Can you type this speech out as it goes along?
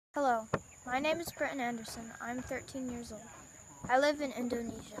Hello, my name is Britton Anderson. I'm 13 years old. I live in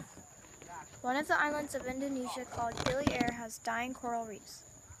Indonesia. One of the islands of Indonesia called Gill has dying coral reefs.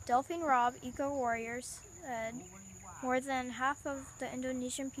 Delphine Robb, eco-warriors, said more than half of the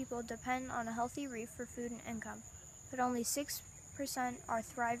Indonesian people depend on a healthy reef for food and income, but only 6% are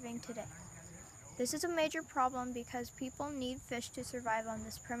thriving today. This is a major problem because people need fish to survive on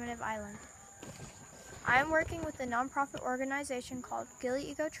this primitive island. I am working with a nonprofit organization called Gill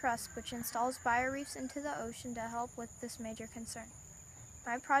Eco Trust, which installs bioreefs into the ocean to help with this major concern.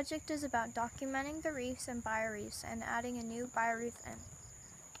 My project is about documenting the reefs and bioreefs and adding a new bioreef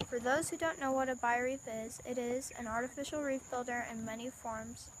in. For those who don't know what a bioreef is, it is an artificial reef builder in many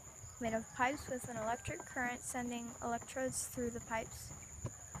forms, made of pipes with an electric current sending electrodes through the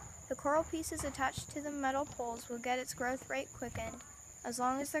pipes. The coral pieces attached to the metal poles will get its growth rate quickened. As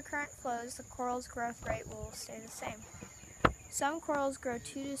long as the current flows, the coral's growth rate will stay the same. Some corals grow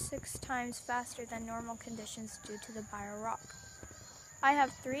 2 to 6 times faster than normal conditions due to the biorock. I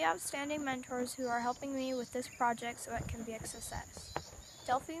have 3 outstanding mentors who are helping me with this project so it can be a success.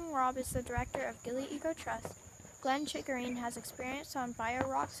 Delphine Robb is the director of Gill Eco Trust. Glenn Chickering has experience on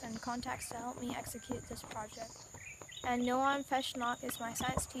biorocks and contacts to help me execute this project. And Noan Feshnok is my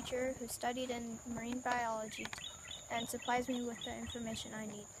science teacher who studied in marine biology and supplies me with the information I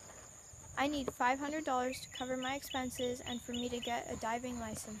need. I need $500 to cover my expenses and for me to get a diving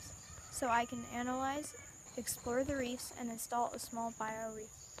license so I can analyze, explore the reefs, and install a small bioreef.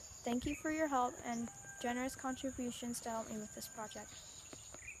 Thank you for your help and generous contributions to help me with this project.